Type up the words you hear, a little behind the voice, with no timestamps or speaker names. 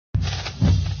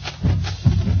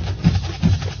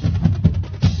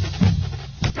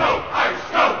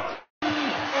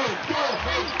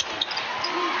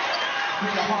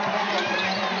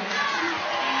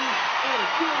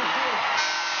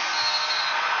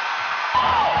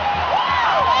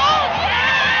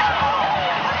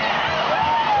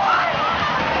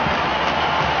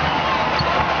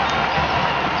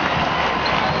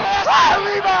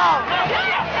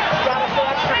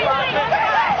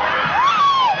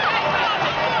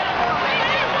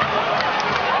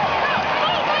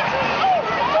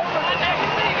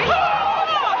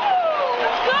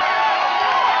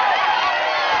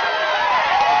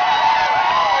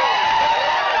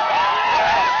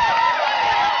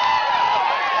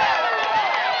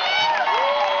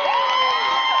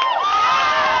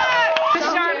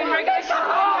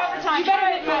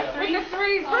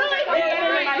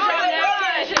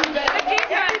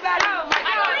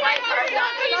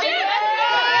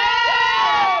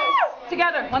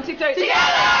Together! 1, 2, 3. Together!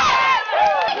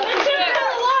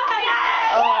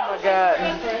 Oh my God.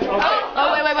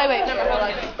 Oh, wait.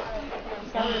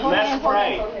 Let's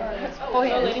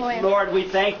pray. Lord, we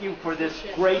thank you for this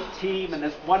great team and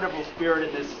this wonderful spirit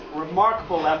and this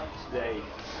remarkable effort today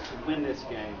to win this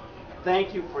game.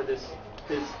 Thank you for this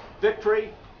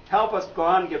victory. Help us go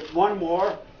on and get one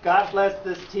more. God bless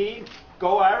this team.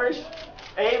 Go Irish.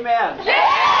 Amen.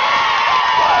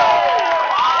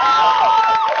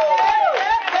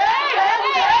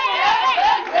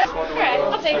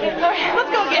 I'll take it. Let's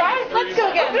go again.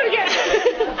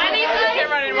 I need to get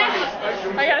running more.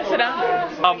 I gotta sit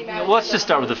down. Let's just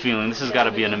start with the feeling. This has got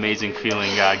to be an amazing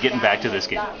feeling getting back to this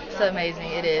game. It's amazing.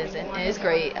 It is. And it's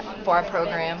great for our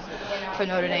program, for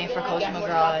Notre Dame, for Coach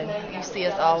McGraw. And you see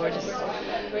us all. We're just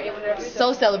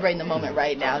so celebrating the moment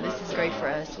right now. This is great for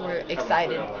us. We're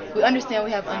excited. We understand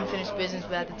we have unfinished business,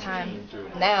 but at the time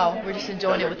now, we're just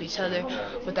enjoying it with each other,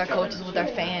 with our coaches, with our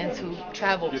fans who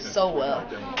traveled so well.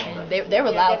 And they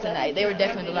were loud tonight. They were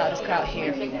definitely the loudest crowd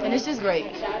here. And it's just great.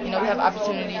 You know, we have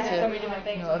opportunity to,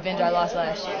 avenge our loss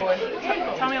last year.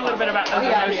 Tell me a little bit about those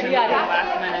emotions in the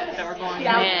last minute that were going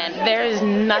on. Man, there is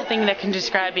nothing that can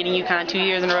describe beating UConn 2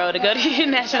 years in a row to go to your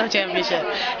national championship.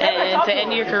 And to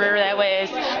end your career that way is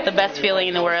the best feeling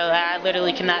in the world. I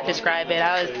literally cannot describe it.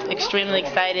 I was extremely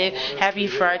excited, happy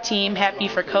for our team, happy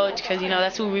for Coach, because,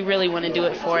 that's who we really want to do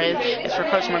it for, is for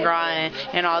Coach McGraw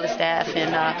and all the staff.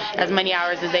 And as many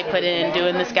hours as they put in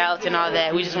doing the scouts and all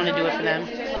that, we just want to do it for them.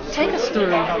 Take us through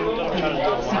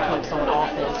the sequence on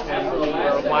offense when you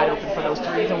were wide open for those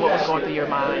threes and what was going through your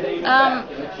mind.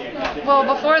 Well,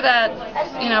 before that,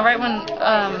 right when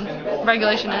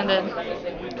regulation ended,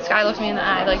 Sky looked me in the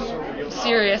eye,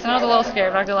 serious, and I was a little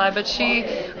scared, not gonna lie, but she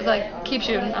was like, keep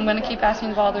shooting, I'm gonna keep passing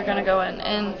the ball, they're gonna go in.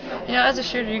 And as a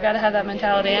shooter, you gotta have that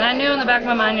mentality. And I knew in the back of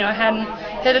my mind, I hadn't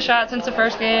hit a shot since the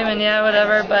first game, and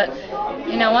whatever, but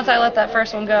once I let that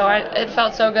first one go, it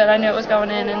felt so good. I knew it was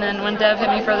going in, and then when Dev hit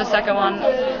me for the second one,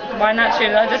 why not shoot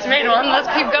it? I just made one, let's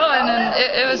keep going, and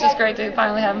it was just great to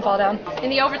finally have him fall down. In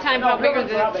the overtime, how big are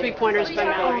the three-pointers for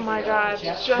Mallory? Oh my God,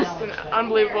 just an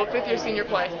unbelievable fifth-year senior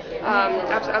play.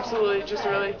 Absolutely, just a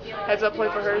really heads-up play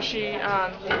for her. She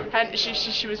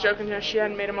was joking here. She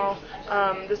hadn't made them all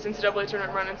this NCAA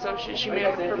tournament run, and so she made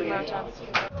them a perfect amount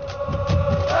of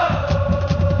time.